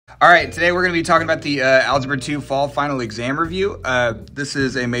All right, today we're going to be talking about the Algebra 2 Fall Final Exam Review. This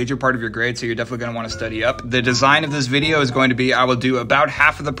is a major part of your grade, so you're definitely going to want to study up. The design of this video is going to be, I will do about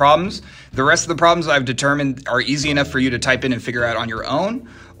half of the problems. The rest of the problems I've determined are easy enough for you to type in and figure out on your own,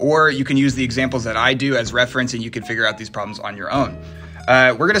 or you can use the examples that I do as reference and you can figure out these problems on your own.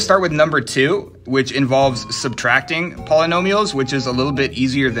 We're going to start with number 2, which involves subtracting polynomials, which is a little bit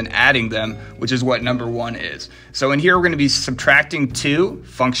easier than adding them, which is what number 1 is. So in here, we're going to be subtracting two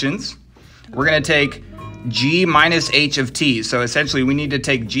functions. We're going to take g minus h of t. So essentially, we need to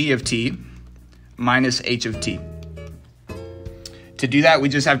take g of t minus h of t. To do that, we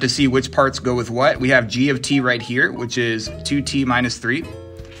just have to see which parts go with what. We have g of t right here, which is 2t minus 3.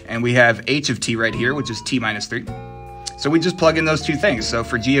 And we have h of t right here, which is t minus 3. So we just plug in those two things. So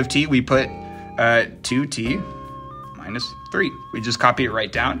for g of t, we put 2t minus 3. We just copy it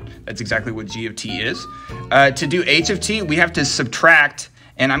right down. That's exactly what g of t is. To do h of t, we have to subtract,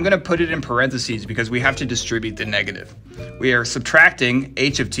 and I'm going to put it in parentheses because we have to distribute the negative. We are subtracting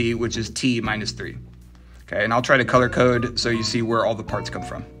h of t, which is t minus 3. Okay, and I'll try to color code so you see where all the parts come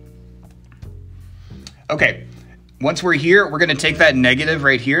from. Okay, once we're here, we're going to take that negative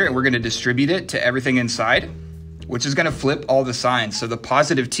right here and we're going to distribute it to everything inside, which is going to flip all the signs. So the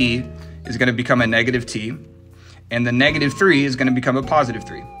positive t is going to become a negative t, and the negative 3 is going to become a positive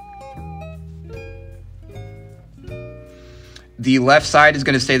 3. The left side is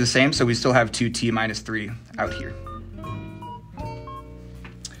going to stay the same, so we still have 2t minus 3 out here.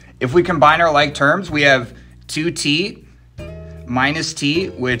 If we combine our like terms, we have 2t minus t,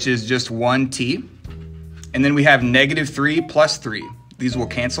 which is just 1t, and then we have negative 3 plus 3. These will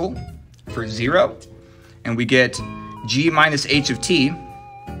cancel for 0. And we get g minus h of t,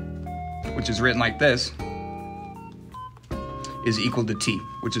 which is written like this, is equal to t,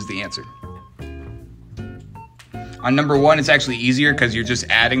 which is the answer. On number 1, it's actually easier because you're just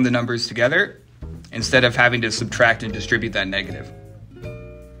adding the numbers together instead of having to subtract and distribute that negative.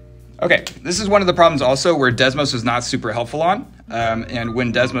 Okay, this is one of the problems also where Desmos is not super helpful on. And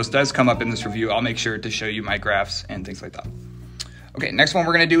when Desmos does come up in this review, I'll make sure to show you my graphs and things like that. Okay, next one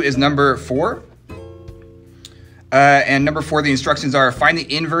we're going to do is number 4. And number 4, the instructions are find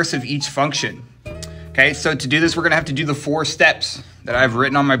the inverse of each function. Okay, so to do this, we're going to have to do the 4 steps that I've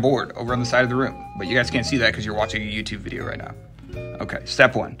written on my board over on the side of the room. But you guys can't see that because you're watching a YouTube video right now. Okay,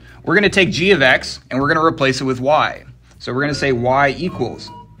 step 1. We're going to take g of x and we're going to replace it with y. So we're going to say y equals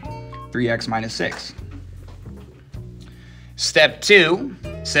 3x minus 6. Step 2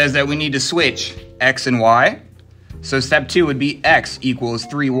 says that we need to switch x and y. So step 2 would be x equals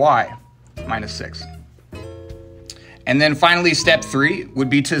 3y minus 6. And then finally, step 3 would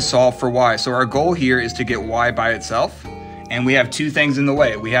be to solve for y. So our goal here is to get y by itself. And we have two things in the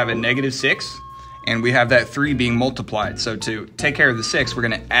way. We have a negative 6, and we have that 3 being multiplied. So to take care of the 6, we're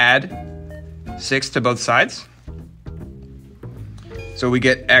going to add 6 to both sides. So we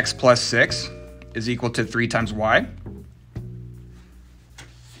get x plus 6 is equal to 3 times y.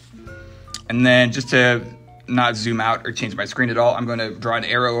 And then just to not zoom out or change my screen at all, I'm going to draw an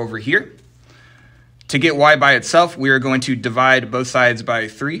arrow over here. To get y by itself, we are going to divide both sides by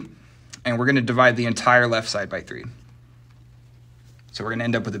 3, and we're going to divide the entire left side by 3. So we're going to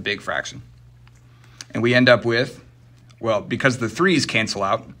end up with a big fraction. And we end up with, well, because the 3's cancel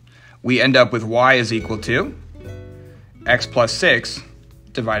out, we end up with y is equal to x plus 6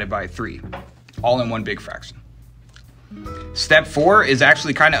 divided by 3, all in one big fraction. Step 4 is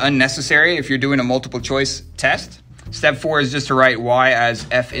actually kind of unnecessary if you're doing a multiple choice test. Step 4 is just to write y as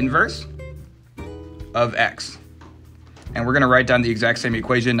f inverse of x. And we're going to write down the exact same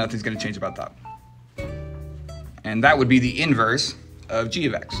equation. Nothing's going to change about that. And that would be the inverse of g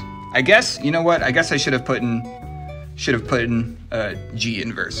of x. I guess, you know what? I guess I should have put in g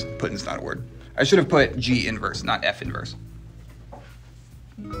inverse. Put in's not a word. I should have put g inverse, not f inverse.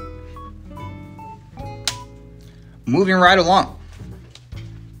 Moving right along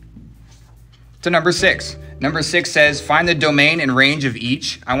to number 6. Number 6 says, find the domain and range of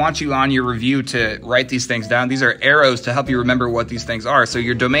each. I want you on your review to write these things down. These are arrows to help you remember what these things are. So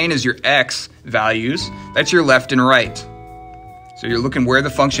your domain is your x values. That's your left and right. So you're looking where the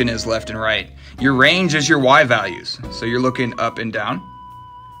function is left and right. Your range is your y values. So you're looking up and down.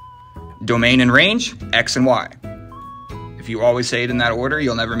 Domain and range, x and y. If you always say it in that order,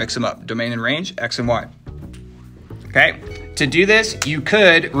 you'll never mix them up. Domain and range, x and y. Okay? To do this, you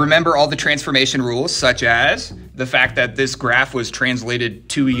could remember all the transformation rules, such as the fact that this graph was translated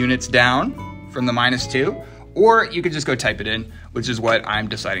 2 units down from the -2, or you could just go type it in, which is what I'm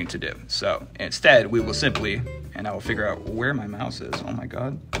deciding to do. So instead, we will simply, and I will figure out where my mouse is. Oh my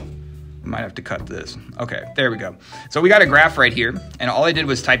God. We might have to cut this. Okay, there we go. So we got a graph right here, and all I did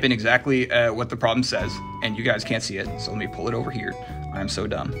was type in exactly what the problem says, and you guys can't see it, so let me pull it over here. I'm so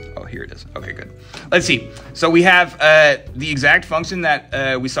dumb. Oh, here it is. Okay, good. Let's see. So we have the exact function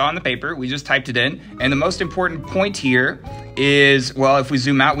that we saw in the paper. We just typed it in, and the most important point here is, well, if we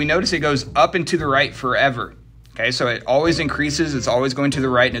zoom out, we notice it goes up and to the right forever. Okay, so it always increases, it's always going to the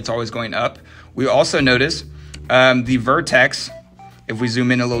right, and it's always going up. We also notice the vertex. If we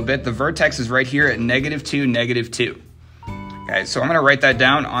zoom in a little bit, the vertex is right here at -2, -2. Okay, so I'm gonna write that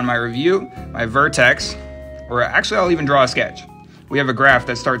down on my review. My vertex, or actually I'll even draw a sketch. We have a graph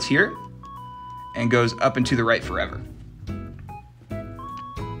that starts here and goes up and to the right forever.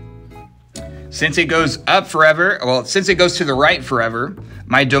 Since it goes up forever, well, since it goes to the right forever,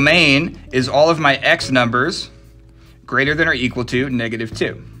 my domain is all of my x numbers greater than or equal to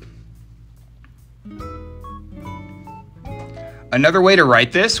 -2. Another way to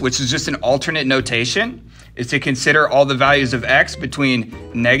write this, which is just an alternate notation, is to consider all the values of x between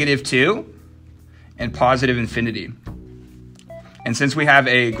 -2 and positive infinity. And since we have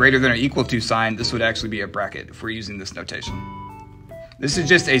a greater than or equal to sign, this would actually be a bracket if we're using this notation. This is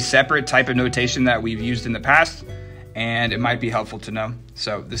just a separate type of notation that we've used in the past, and it might be helpful to know.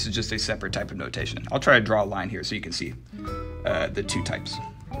 So this is just a separate type of notation. I'll try to draw a line here so you can see the two types.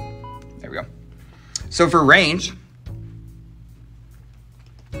 There we go. So for range,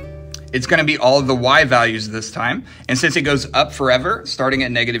 it's going to be all of the y values this time. And since it goes up forever, starting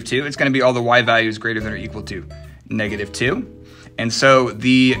at -2, it's going to be all the y values greater than or equal to -2. And so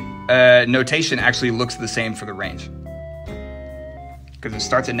the notation actually looks the same for the range, because it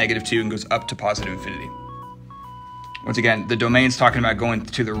starts at -2 and goes up to positive infinity. Once again, the domain's talking about going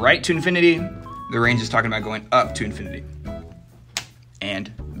to the right to infinity. The range is talking about going up to infinity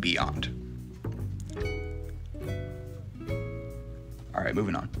and beyond. All right,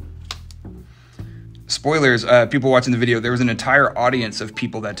 moving on. Spoilers, people watching the video, there was an entire audience of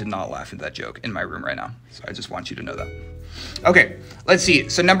people that did not laugh at that joke in my room right now. So I just want you to know that. Okay, let's see.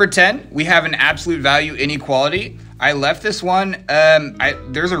 So number 10, we have an absolute value inequality. I left this one.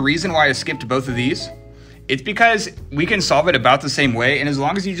 There's a reason why I skipped both of these. It's because we can solve it about the same way, and as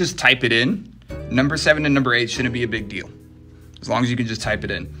long as you just type it in, number 7 and number 8 shouldn't be a big deal. As long as you can just type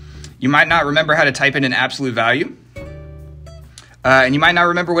it in. You might not remember how to type in an absolute value. And you might not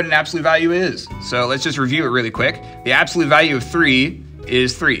remember what an absolute value is. So let's just review it really quick. The absolute value of 3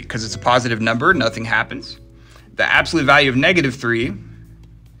 is 3 because it's a positive number, nothing happens. The absolute value of -3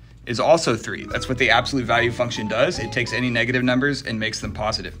 is also 3. That's what the absolute value function does. It takes any negative numbers and makes them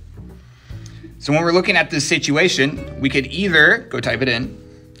positive. So when we're looking at this situation, we could either go type it in,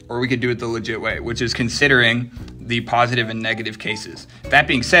 or we could do it the legit way, which is considering the positive and negative cases. That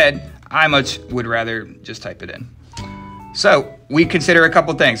being said, I much would rather just type it in. So we consider a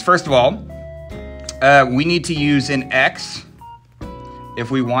couple things. First of all, we need to use an x. If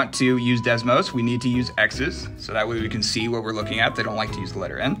we want to use Desmos, we need to use x's, so that way we can see what we're looking at. They don't like to use the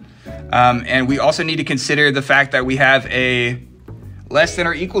letter n. And we also need to consider the fact that we have a less than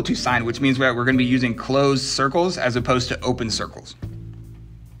or equal to sign, which means that we're going to be using closed circles as opposed to open circles.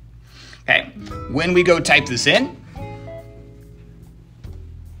 Okay, when we go type this in,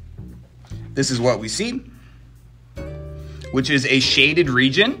 this is what we see, which is a shaded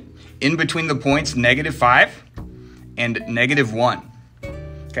region in between the points -5 and -1.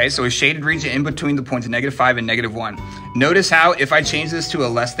 Okay, so a shaded region in between the points -5 and -1. Notice how if I change this to a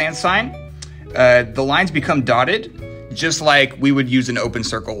less than sign, the lines become dotted, just like we would use an open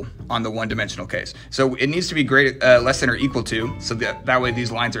circle on the one-dimensional case. So it needs to be less than or equal to, so that way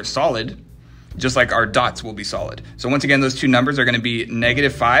these lines are solid, just like our dots will be solid. So once again, those two numbers are going to be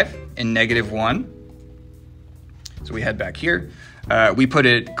 -5 and -1. So we head back here. We put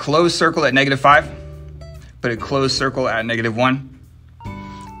a closed circle at -5, put a closed circle at -1,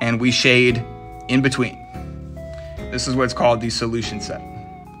 and we shade in between. This is what's called the solution set.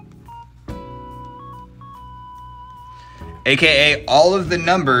 AKA all of the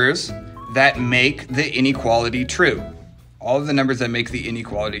numbers that make the inequality true. All of the numbers that make the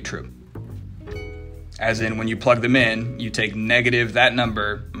inequality true. As in, when you plug them in, you take negative that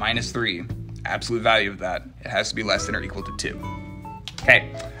number minus 3, absolute value of that. It has to be less than or equal to 2.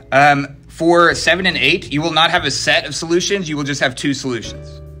 Okay. For 7 and 8, you will not have a set of solutions. You will just have 2 solutions.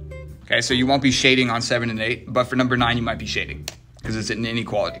 Okay, so you won't be shading on 7 and 8, but for number 9, you might be shading because it's an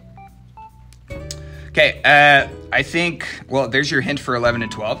inequality. Okay, I think, well, there's your hint for 11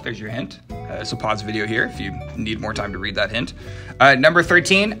 and 12. There's your hint. So pause the video here if you need more time to read that hint. Number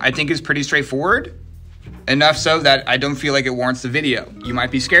 13, I think is pretty straightforward. Enough so that I don't feel like it warrants the video. You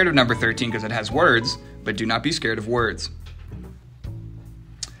might be scared of number 13 because it has words, but do not be scared of words.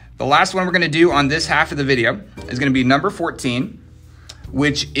 The last one we're going to do on this half of the video is going to be number 14,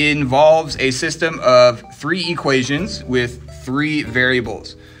 which involves a system of 3 equations with 3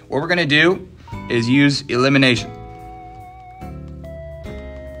 variables. What we're going to do is use elimination.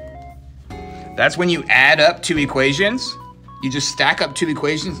 That's when you add up 2 equations. You just stack up 2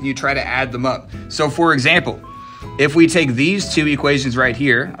 equations and you try to add them up. So for example, if we take these 2 equations right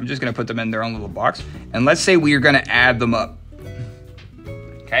here, I'm just going to put them in their own little box, and let's say we are going to add them up.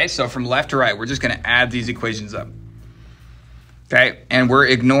 Okay, so from left to right, we're just going to add these equations up. Okay, and we're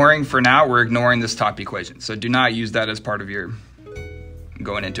ignoring this top equation. So do not use that as part of your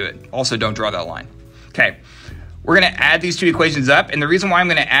going into it. Also, don't draw that line. Okay, we're going to add these 2 equations up. And the reason why I'm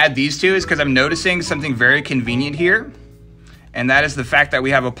going to add these 2 is because I'm noticing something very convenient here. And that is the fact that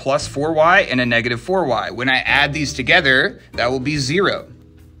we have a plus 4y and a negative 4y. When I add these together, that will be 0.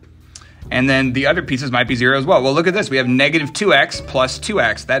 And then the other pieces might be 0 as well. Well, look at this. We have negative 2x plus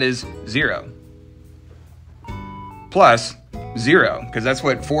 2x. That is 0. Plus 0, because that's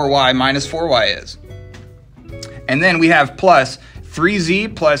what 4y minus 4y is. And then we have plus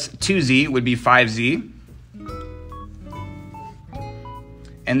 3z plus 2z would be 5z.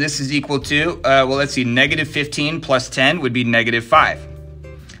 And this is equal to, well, let's see, negative 15 plus 10 would be negative 5.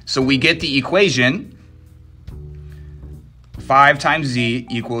 So we get the equation 5 times z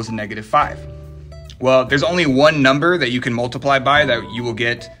equals negative 5. Well, there's only one number that you can multiply by that you will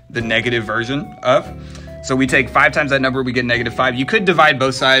get the negative version of. So we take 5 times that number, we get negative 5. You could divide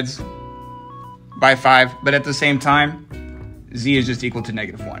both sides by 5, but at the same time, z is just equal to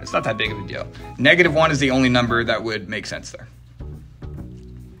negative 1. It's not that big of a deal. Negative 1 is the only number that would make sense there.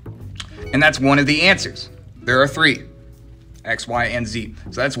 And that's one of the answers. There are 3, x, y, and z.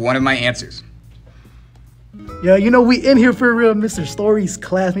 So that's one of my answers. Yeah, you know, we in here for real, Mr. Story's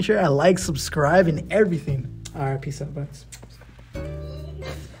class. Make sure I like, subscribe, and everything. All right, peace out, guys.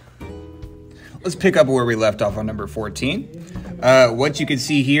 Let's pick up where we left off on number 14. What you can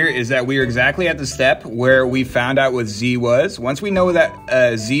see here is that we are exactly at the step where we found out what z was. Once we know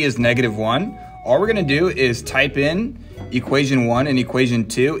that z is negative 1, all we're going to do is type in equation 1 and equation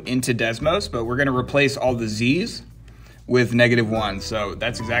 2 into Desmos, but we're going to replace all the z's with negative 1. So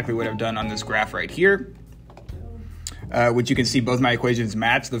that's exactly what I've done on this graph right here, which you can see both my equations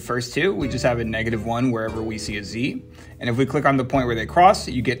match the first 2. We just have a negative 1 wherever we see a z. And if we click on the point where they cross,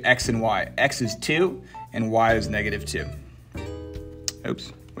 you get x and y. X is 2 and y is negative 2.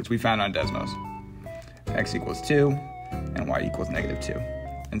 Oops, which we found on Desmos. X equals 2 and y equals negative 2.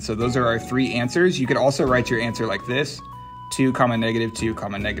 And so those are our 3 answers. You could also write your answer like this. 2, negative 2,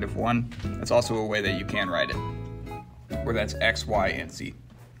 negative 1. That's also a way that you can write it, where that's x, y, and z.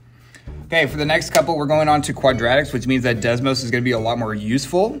 Okay, for the next couple, we're going on to quadratics, which means that Desmos is going to be a lot more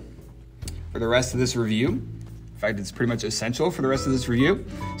useful for the rest of this review. In fact, it's pretty much essential for the rest of this review.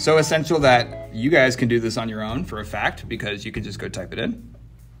 So essential that you guys can do this on your own for a fact, because you can just go type it in.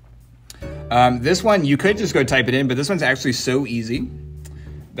 This one, you could just go type it in, but this one's actually so easy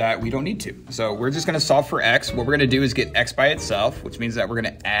that we don't need to. So we're just going to solve for x. What we're going to do is get x by itself, which means that we're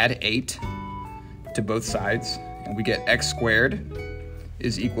going to add 8 to both sides. And we get x squared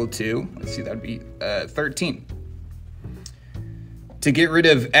is equal to, let's see, that would be 13. To get rid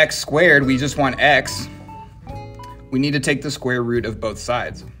of x squared, we just want x. We need to take the square root of both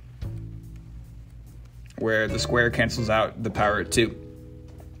sides, where the square cancels out the power of 2.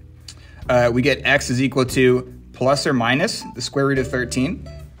 We get x is equal to plus or minus the square root of 13.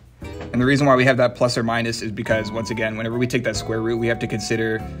 And the reason why we have that plus or minus is because, once again, whenever we take that square root, we have to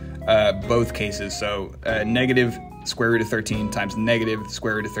consider both cases. So negative square root of 13 times negative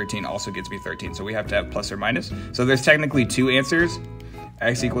square root of 13 also gets me 13. So we have to have plus or minus. So there's technically 2 answers.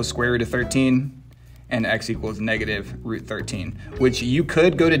 X equals square root of 13 and x equals negative root 13, which you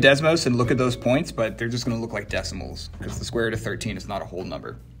could go to Desmos and look at those points, but they're just going to look like decimals because the square root of 13 is not a whole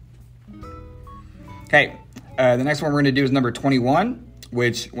number. Okay, the next one we're going to do is number 21.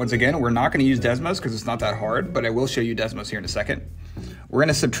 Which, once again, we're not going to use Desmos because it's not that hard, but I will show you Desmos here in a second. We're going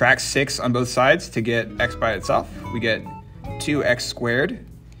to subtract 6 on both sides to get x by itself. We get 2x squared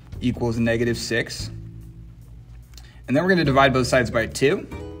equals negative 6. And then we're going to divide both sides by 2.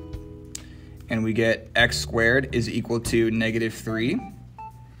 And we get x squared is equal to negative 3.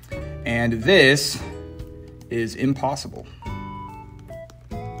 And this is impossible.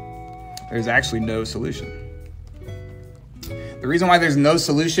 There's actually no solution. The reason why there's no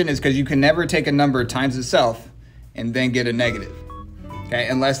solution is because you can never take a number times itself and then get a negative, okay?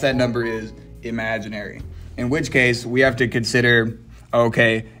 Unless that number is imaginary. In which case, we have to consider,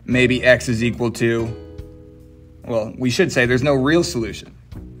 okay, maybe x is equal to, well, we should say there's no real solution.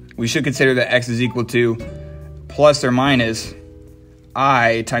 We should consider that x is equal to plus or minus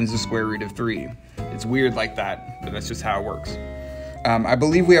I times the square root of 3. It's weird like that, but that's just how it works. I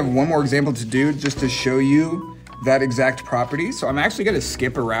believe we have one more example to do just to show you that exact property. So I'm actually going to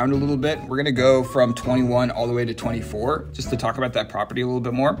skip around a little bit. We're going to go from 21 all the way to 24 just to talk about that property a little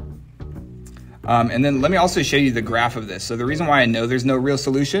bit more. And then let me also show you the graph of this. So the reason why I know there's no real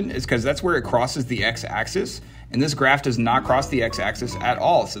solution is because that's where it crosses the x-axis. And this graph does not cross the x-axis at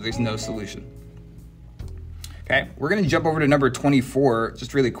all, so there's no solution. Okay, we're going to jump over to number 24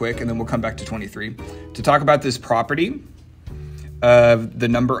 just really quick, and then we'll come back to 23 to talk about this property of the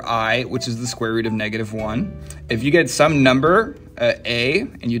number I, which is the square root of -1. If you get some number, a,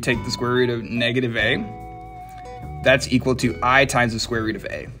 and you take the square root of -a, that's equal to I times the square root of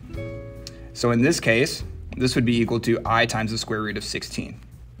a. So in this case, this would be equal to I times the square root of 16.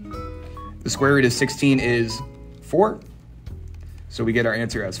 The square root of 16 is 4, so we get our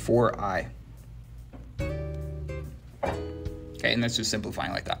answer as 4i. Okay, and that's just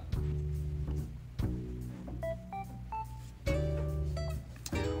simplifying like that.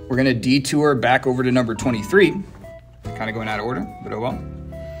 We're going to detour back over to number 23, kind of going out of order, but oh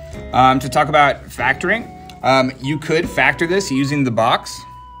well. To talk about factoring, you could factor this using the box,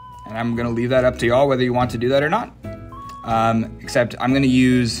 and I'm going to leave that up to y'all whether you want to do that or not. Except I'm going to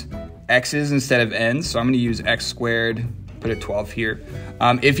use x's instead of n's, so I'm going to use x squared, put a 12 here.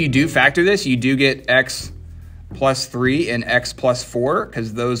 If you do factor this, you do get x plus 3 and x plus 4,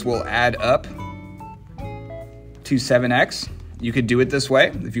 because those will add up to 7x. You could do it this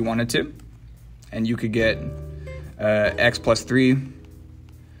way if you wanted to, and you could get x plus 3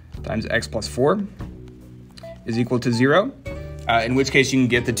 times x plus 4 is equal to 0, in which case you can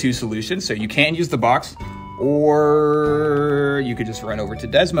get the two solutions. So you can use the box, or you could just run over to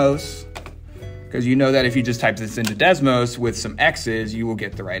Desmos, because you know that if you just type this into Desmos with some x's, you will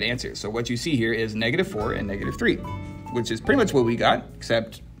get the right answer. So what you see here is -4 and -3, which is pretty much what we got,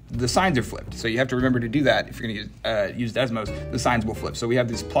 except the signs are flipped. So you have to remember to do that if you're going to use Desmos. The signs will flip. So we have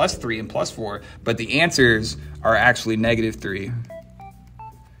this +3 and +4, but the answers are actually -3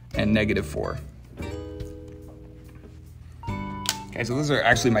 and -4. Okay, so those are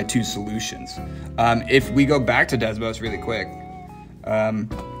actually my two solutions. If we go back to Desmos really quick,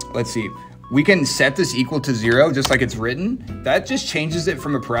 let's see. We can set this equal to 0 just like it's written. That just changes it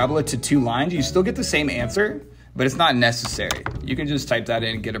from a parabola to 2 lines. You still get the same answer, but it's not necessary. You can just type that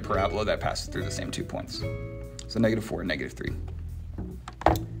in and get a parabola that passes through the same 2 points. So -4 and -3.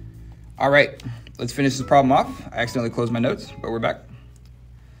 All right, let's finish this problem off. I accidentally closed my notes, but we're back.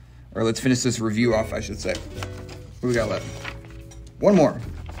 Or let's finish this review off, I should say. What do we got left? One more.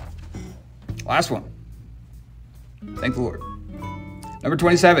 Last one. Thank the Lord. Number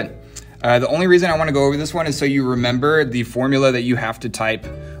 27. The only reason I want to go over this one is so you remember the formula that you have to type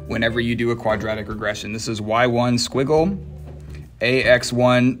whenever you do a quadratic regression. This is y1 squiggle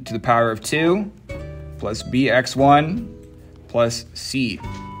ax1 to the power of 2 plus bx1 plus c.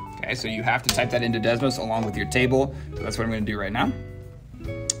 Okay, so you have to type that into Desmos along with your table. So that's what I'm going to do right now.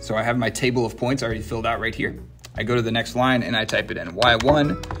 So I have my table of points already filled out right here. I go to the next line and I type it in.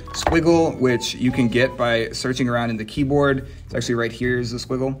 Y1 squiggle, which you can get by searching around in the keyboard. It's actually right here is the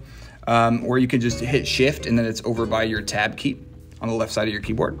squiggle. Or you can just hit shift and then it's over by your tab key on the left side of your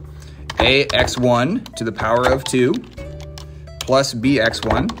keyboard. ax1 to the power of 2 plus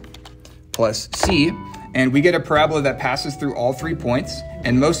bx1 plus c. And we get a parabola that passes through all 3 points.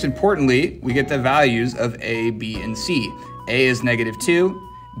 And most importantly, we get the values of a, b, and c. A is -2,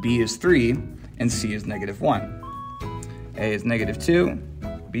 b is 3, and c is -1. A is -2,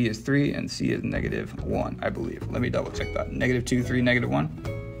 b is 3, and c is -1, I believe. Let me double check that. -2, 3, -1.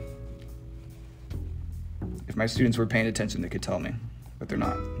 If my students were paying attention, they could tell me, but they're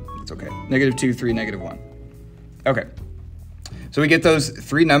not. It's okay. -2, 3, -1. Okay. So we get those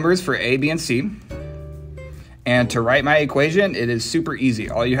 3 numbers for A, B, and C. And to write my equation, it is super easy.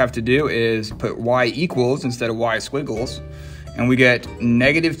 All you have to do is put y equals instead of y squiggles. And we get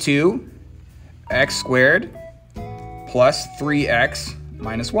 -2 x squared plus 3x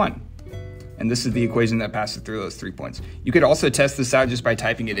minus 1. And this is the equation that passes through those 3 points. You could also test this out just by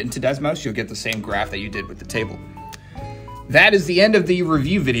typing it into Desmos. You'll get the same graph that you did with the table. That is the end of the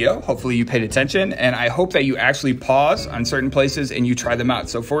review video. Hopefully you paid attention, and I hope that you actually pause on certain places and you try them out.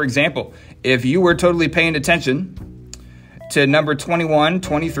 So for example, if you were totally paying attention to number 21,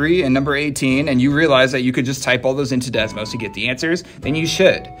 23, and number 18, and you realize that you could just type all those into Desmos to get the answers, then you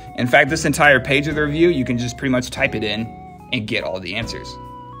should. In fact, this entire page of the review, you can just pretty much type it in and get all the answers.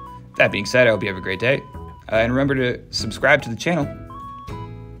 That being said, I hope you have a great day. And remember to subscribe to the channel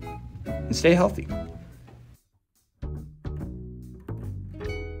and stay healthy.